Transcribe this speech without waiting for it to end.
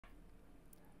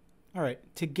All right,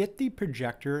 to get the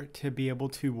projector to be able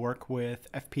to work with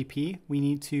FPP, we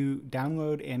need to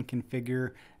download and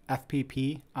configure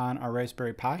FPP on our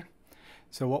Raspberry Pi.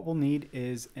 So what we'll need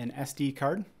is an SD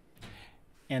card.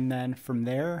 And then from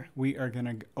there, we are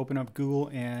going to open up Google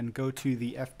and go to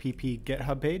the FPP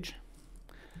GitHub page.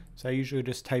 So I usually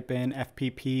just type in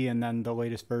FPP and then the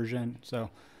latest version. So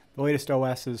the latest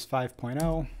OS is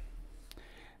 5.0.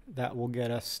 That will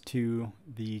get us to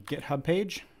the GitHub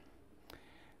page.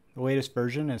 The latest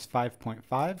version is 5.5.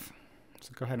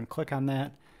 So go ahead and click on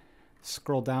that.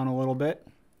 Scroll down a little bit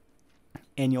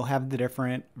and you'll have the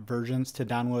different versions to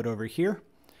download over here.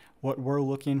 What we're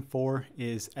looking for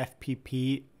is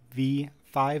FPP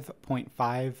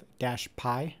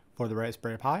v5.5-pi for the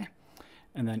Raspberry Pi,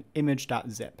 and then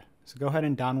image.zip. So go ahead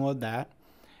and download that.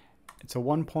 It's a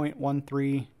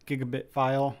 1.13 gigabit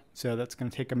file, so that's going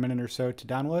to take a minute or so to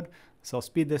download. So I'll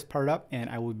speed this part up and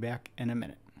I will be back in a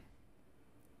minute.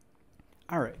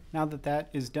 All right, now that that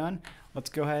is done, let's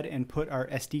go ahead and put our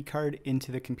SD card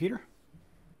into the computer.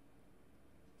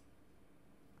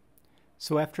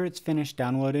 So after it's finished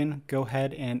downloading, go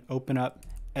ahead and open up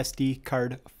SD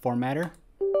card formatter.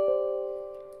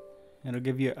 It'll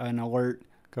give you an alert.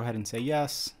 Go ahead and say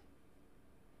yes.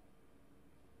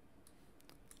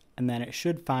 And then it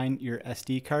should find your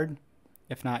SD card.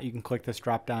 If not, you can click this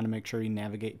drop down to make sure you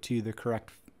navigate to the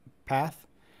correct path.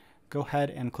 Go ahead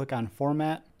and click on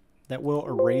format. That will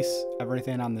erase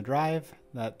everything on the drive.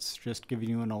 That's just giving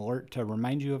you an alert to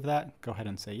remind you of that. Go ahead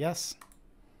and say yes.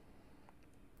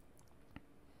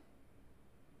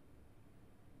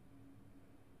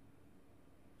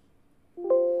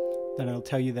 Then it'll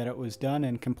tell you that it was done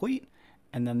and complete.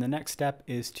 And then the next step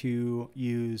is to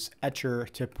use Etcher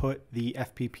to put the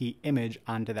FPP image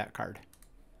onto that card.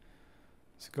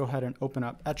 So go ahead and open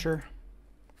up Etcher.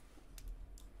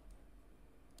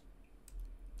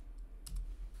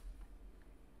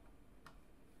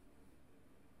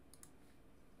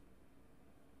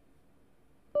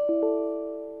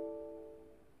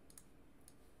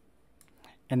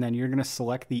 And then you're going to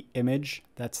select the image.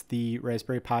 That's the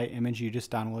Raspberry Pi image you just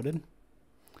downloaded.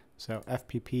 So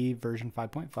FPP version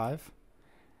 5.5.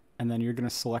 And then you're going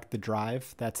to select the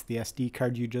drive. That's the SD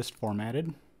card you just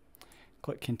formatted.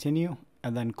 Click continue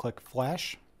and then click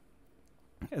flash.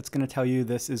 It's going to tell you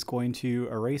this is going to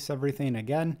erase everything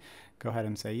again. Go ahead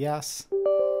and say yes.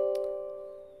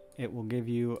 It will give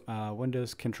you a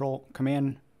Windows control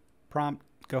command prompt.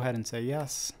 Go ahead and say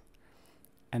yes.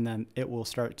 And then it will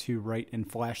start to write and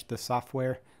flash the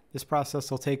software. This process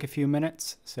will take a few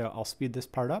minutes, so I'll speed this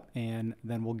part up and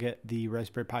then we'll get the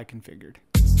Raspberry Pi configured.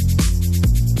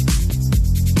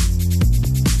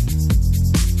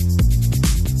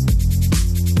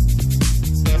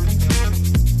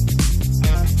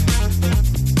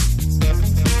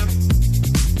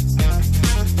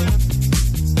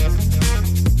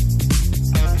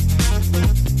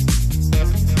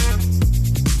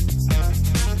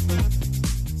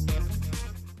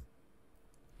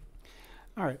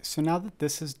 All right, so now that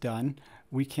this is done,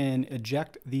 we can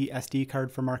eject the SD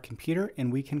card from our computer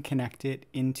and we can connect it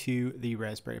into the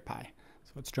Raspberry Pi.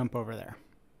 So let's jump over there.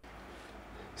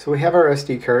 So we have our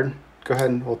SD card. Go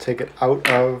ahead and we'll take it out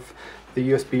of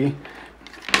the USB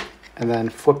and then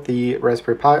flip the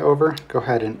Raspberry Pi over. Go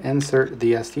ahead and insert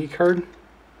the SD card.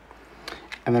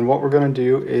 And then what we're going to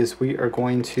do is we are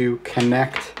going to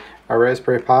connect our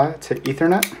Raspberry Pi to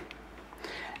Ethernet.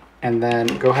 And then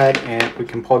go ahead and we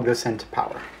can plug this into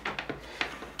power.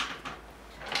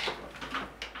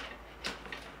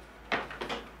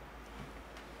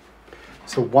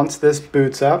 So once this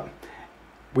boots up,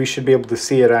 we should be able to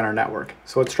see it on our network.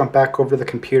 So let's jump back over to the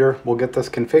computer. We'll get this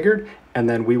configured and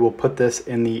then we will put this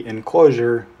in the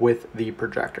enclosure with the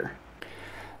projector.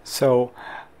 So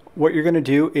what you're going to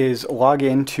do is log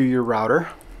into your router.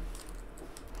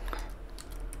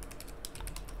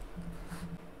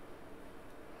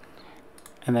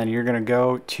 And then you're going to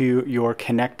go to your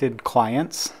connected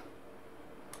clients.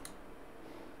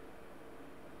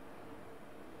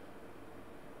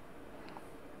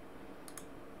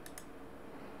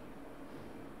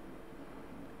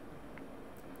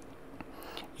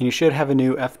 And you should have a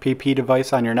new FPP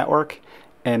device on your network.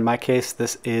 In my case,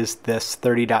 this is this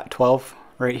 30.12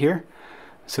 right here.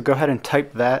 So go ahead and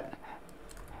type that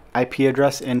IP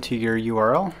address into your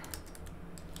URL.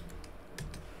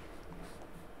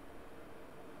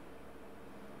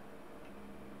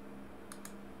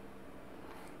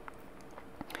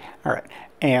 All right,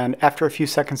 and after a few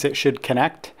seconds it should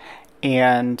connect,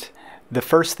 and the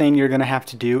first thing you're going to have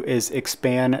to do is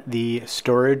expand the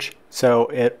storage. So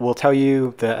it will tell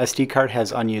you the SD card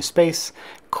has unused space.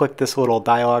 Click this little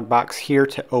dialog box here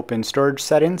to open storage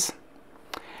settings.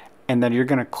 and then you're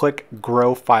going to click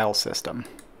Grow File System.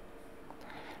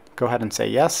 Go ahead and say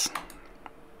yes.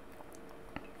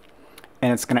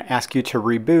 And it's going to ask you to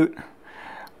reboot.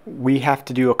 We have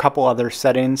to do a couple other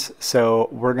settings, so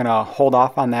we're going to hold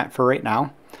off on that for right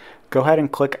now. Go ahead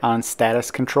and click on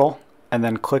Status Control, and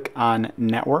then click on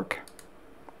Network,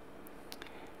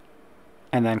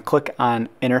 and then click on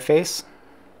Interface.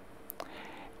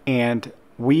 And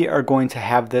we are going to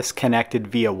have this connected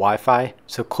via Wi-Fi,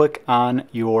 so click on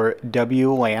your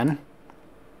WLAN.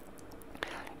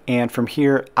 And from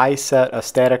here, I set a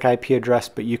static IP address,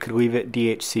 but you could leave it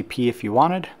DHCP if you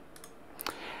wanted.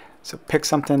 So pick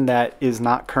something that is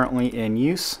not currently in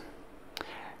use.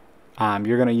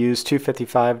 You're going to use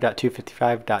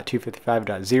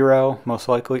 255.255.255.0 most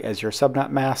likely as your subnet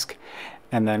mask,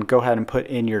 and then go ahead and put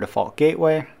in your default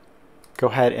gateway. Go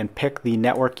ahead and pick the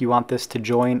network you want this to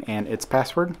join and its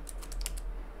password.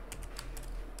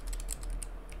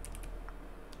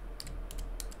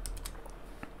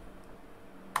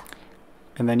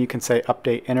 And then you can say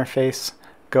update interface.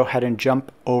 Go ahead and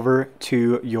jump over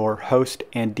to your host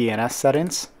and DNS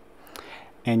settings,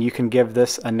 and you can give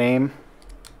this a name.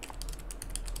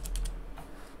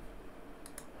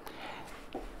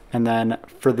 And then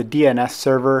for the DNS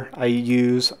server, I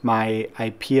use my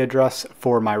IP address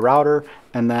for my router,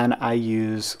 and then I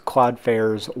use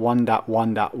Cloudflare's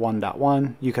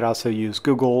 1.1.1.1. You could also use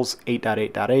Google's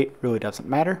 8.8.8, really doesn't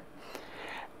matter.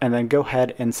 And then go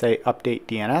ahead and say update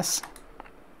DNS.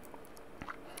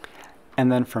 And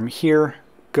then from here,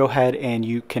 go ahead and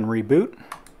you can reboot.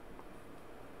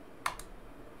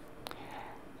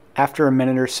 After a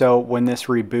minute or so, when this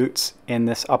reboots, in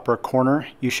this upper corner,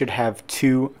 you should have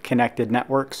two connected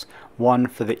networks. One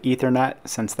for the Ethernet,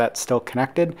 since that's still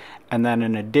connected, and then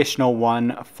an additional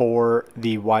one for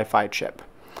the Wi-Fi chip.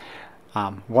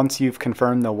 Once you've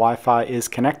confirmed the Wi-Fi is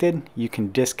connected, you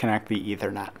can disconnect the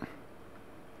Ethernet.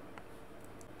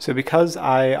 So because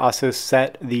I also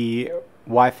set the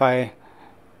Wi-Fi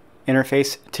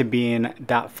interface to be in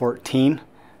 .14,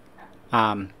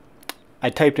 I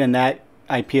typed in that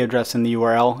IP address in the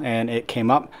URL and it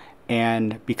came up,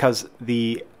 and because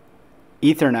the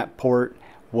Ethernet port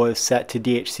was set to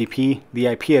DHCP, the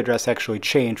IP address actually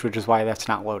changed, which is why that's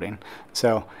not loading.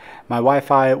 So my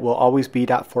Wi-Fi will always be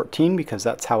 .14 because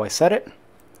that's how I set it.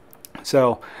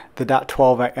 So the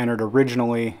 .12 I entered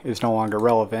originally is no longer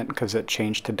relevant because it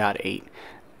changed to .8.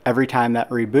 Every time that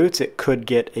reboots, it could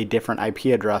get a different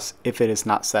IP address if it is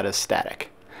not set as static.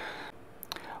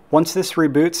 Once this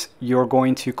reboots, you're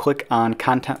going to click on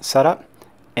Content Setup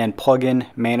and Plugin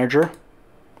Manager.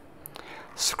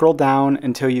 Scroll down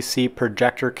until you see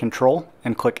Projector Control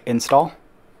and click Install.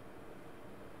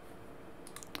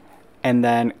 And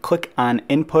then click on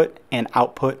Input and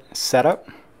Output Setup.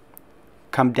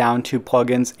 Come down to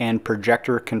Plugins and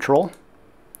Projector Control.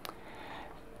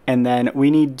 And then we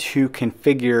need to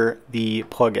configure the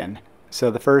plugin.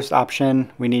 So the first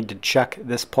option, we need to check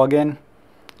this plugin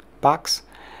box.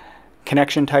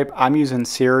 Connection type, I'm using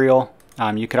serial.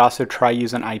 You could also try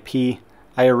using IP.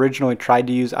 I originally tried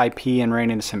to use IP and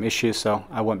ran into some issues, so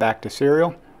I went back to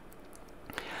serial.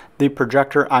 The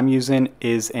projector I'm using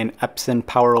is an Epson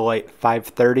PowerLight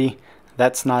 530.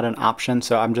 That's not an option,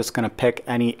 so I'm just going to pick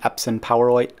any Epson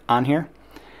PowerLight on here.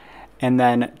 And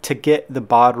then to get the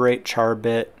baud rate, char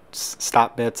bits,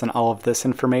 stop bits, and all of this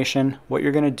information, what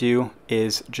you're going to do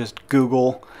is just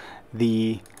Google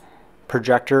the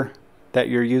projector that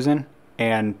you're using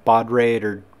and baud rate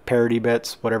or parity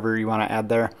bits, whatever you want to add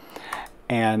there,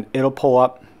 and it'll pull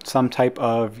up some type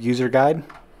of user guide.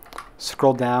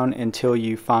 Scroll down until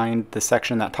you find the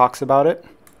section that talks about it,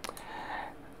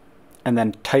 and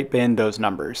then type in those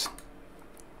numbers.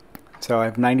 So I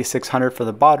have 9600 for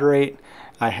the baud rate,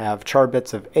 I have char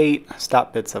bits of 8,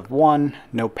 stop bits of 1,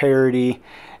 no parity,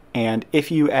 and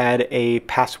if you add a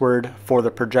password for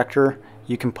the projector,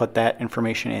 you can put that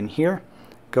information in here.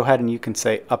 Go ahead and you can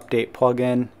say update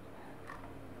plugin.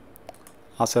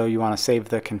 Also, you want to save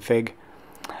the config.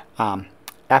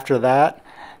 After that,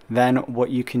 then what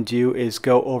you can do is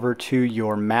go over to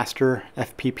your master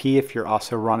FPP if you're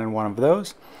also running one of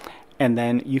those, and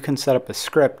then you can set up a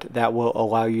script that will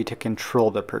allow you to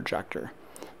control the projector.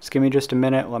 Just give me just a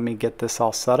minute, let me get this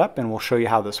all set up and we'll show you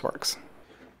how this works.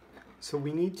 So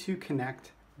we need to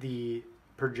connect the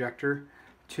projector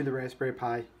to the Raspberry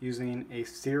Pi using a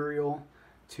serial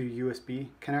to USB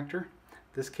connector.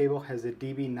 This cable has a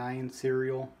DB9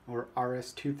 serial or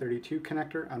RS232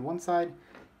 connector on one side,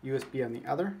 USB on the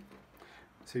other.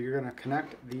 So you're going to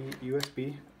connect the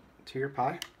USB to your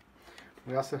Pi.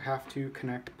 We also have to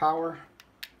connect power,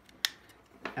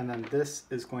 and then this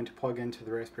is going to plug into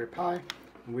the Raspberry Pi.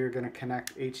 And we're going to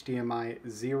connect HDMI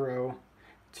 0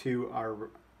 to our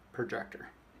projector.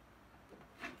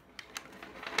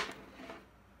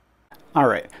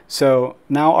 Alright, so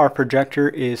now our projector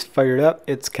is fired up,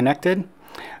 it's connected.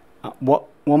 One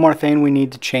more thing we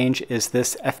need to change is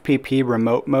this FPP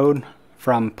remote mode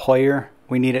from player.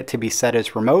 We need it to be set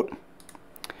as remote.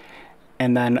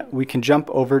 And then we can jump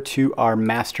over to our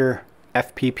master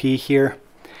FPP here.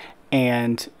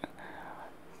 And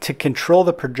to control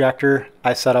the projector,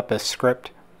 I set up a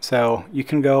script. So you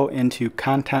can go into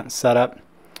content setup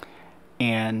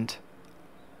and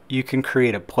you can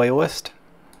create a playlist.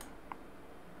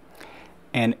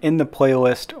 And in the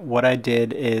playlist, what I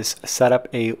did is set up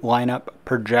a lineup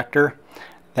projector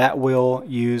that will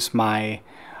use my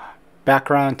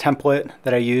background template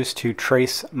that I use to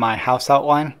trace my house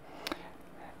outline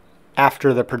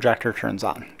after the projector turns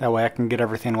on. That way I can get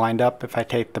everything lined up if I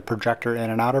take the projector in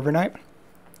and out every night.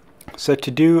 So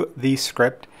to do the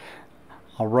script,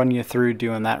 I'll run you through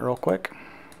doing that real quick.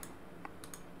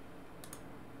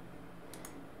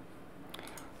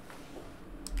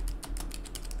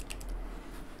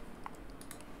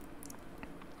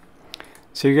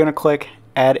 So you're going to click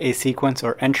add a sequence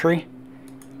or entry.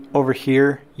 Over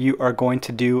here you are going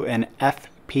to do an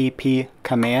FPP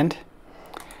command,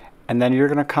 and then you're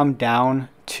going to come down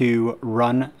to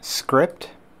run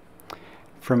script.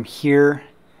 From here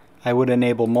I would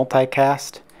enable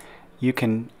multicast. You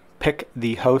can pick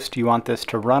the host you want this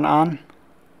to run on,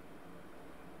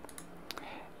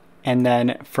 and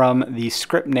then from the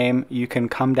script name you can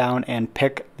come down and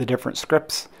pick the different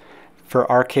scripts. For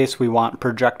our case we want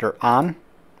projector on.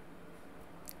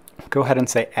 Go ahead and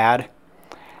say add.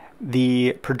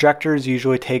 The projectors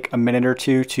usually take a minute or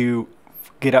two to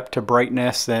get up to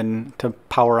brightness and to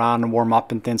power on and warm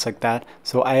up and things like that.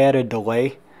 So I add a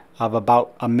delay of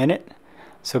about a minute.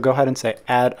 So go ahead and say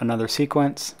add another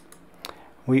sequence.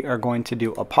 We are going to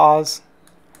do a pause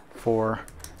for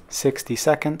 60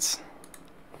 seconds.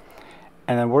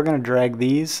 And then we're going to drag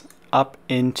these up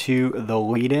into the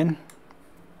lead-in.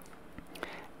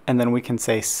 And then we can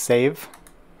say save.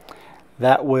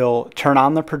 That will turn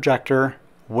on the projector,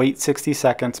 wait 60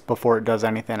 seconds before it does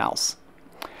anything else.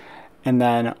 And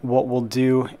then what we'll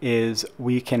do is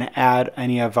we can add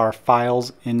any of our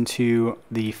files into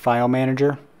the file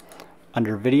manager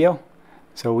under video.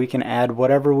 So we can add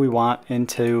whatever we want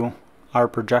into our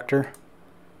projector.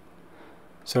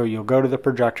 So you'll go to the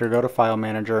projector, go to file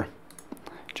manager,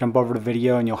 jump over to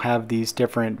video, and you'll have these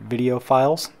different video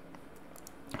files.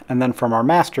 And then from our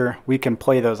master, we can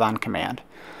play those on command.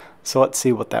 So let's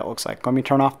see what that looks like. Let me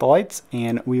turn off the lights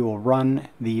and we will run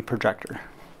the projector.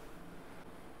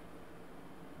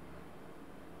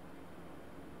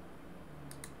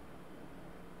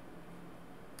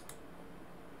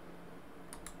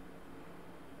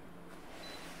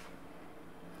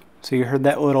 So you heard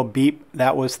that little beep,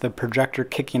 that was the projector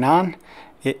kicking on.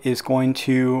 It is going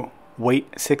to wait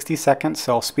 60 seconds,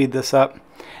 so I'll speed this up.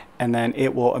 And then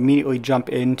it will immediately jump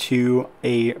into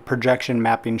a projection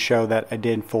mapping show that I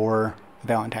did for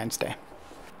Valentine's Day.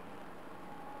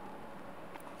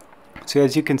 So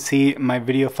as you can see, my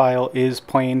video file is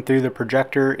playing through the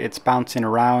projector. It's bouncing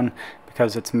around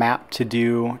because it's mapped to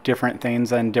do different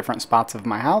things in different spots of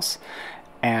my house.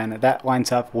 And that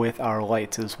lines up with our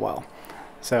lights as well.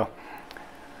 So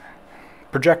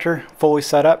projector fully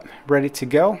set up, ready to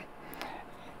go.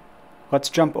 Let's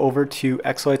jump over to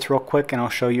xLights real quick and I'll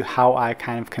show you how I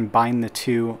kind of combine the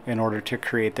two in order to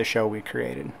create the show we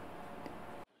created.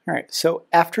 Alright, so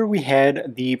after we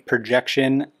had the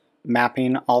projection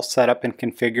mapping all set up and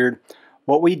configured,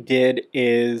 what we did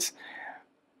is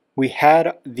we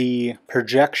had the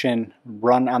projection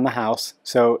run on the house.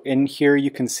 So in here you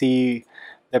can see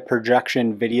the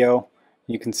projection video.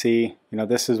 You can see,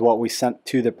 this is what we sent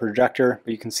to the projector,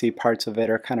 but you can see parts of it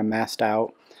are kind of masked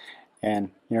out.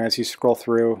 And as you scroll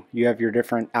through, you have your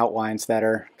different outlines that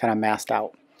are kind of masked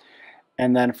out.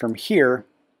 And then from here,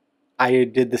 I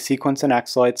did the sequence in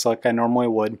xLights like I normally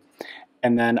would.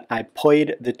 And then I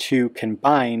played the two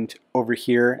combined over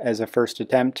here as a first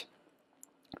attempt,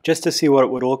 just to see what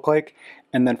it would look like.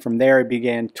 And then from there, I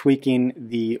began tweaking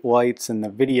the lights and the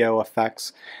video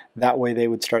effects. That way they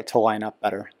would start to line up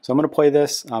better. So I'm going to play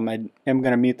this. I am going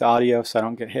to mute the audio so I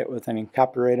don't get hit with any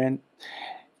copyright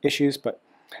issues.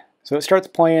 So it starts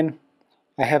playing.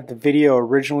 I have the video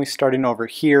originally starting over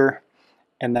here,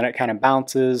 and then it kind of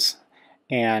bounces.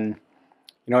 And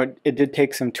it did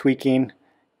take some tweaking.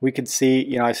 We could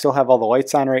see, I still have all the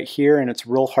lights on right here, and it's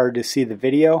real hard to see the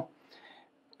video.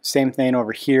 Same thing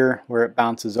over here where it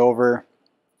bounces over.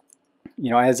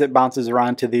 As it bounces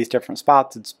around to these different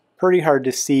spots, it's pretty hard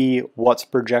to see what's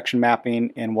projection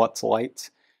mapping and what's lights.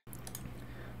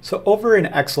 So over in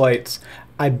xLights,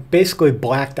 I basically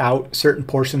blacked out certain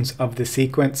portions of the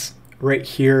sequence. Right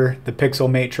here, the pixel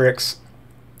matrix,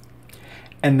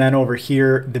 and then over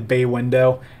here, the bay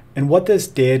window. And what this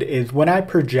did is when I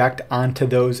project onto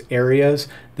those areas,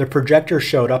 the projector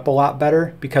showed up a lot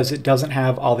better because it doesn't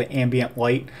have all the ambient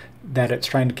light that it's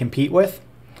trying to compete with.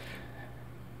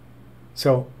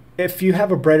 So if you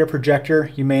have a brighter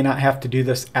projector, you may not have to do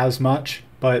this as much,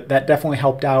 but that definitely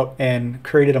helped out and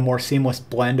created a more seamless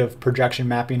blend of projection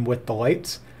mapping with the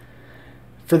lights.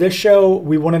 For this show,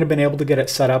 we wouldn't have been able to get it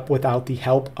set up without the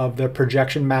help of the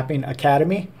Projection Mapping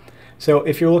Academy. So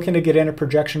if you're looking to get into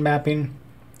projection mapping,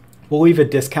 we'll leave a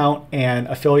discount and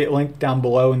affiliate link down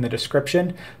below in the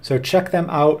description. So check them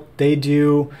out. They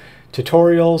do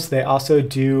tutorials. They also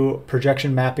do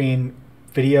projection mapping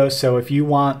videos. So if you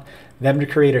want them to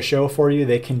create a show for you,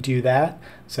 they can do that.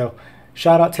 So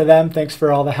shout out to them. Thanks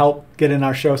for all the help getting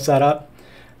our show set up.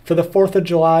 For the 4th of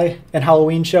July and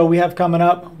Halloween show we have coming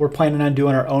up, we're planning on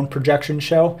doing our own projection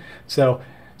show. So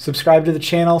subscribe to the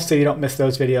channel so you don't miss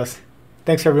those videos.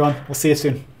 Thanks everyone. We'll see you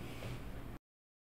soon.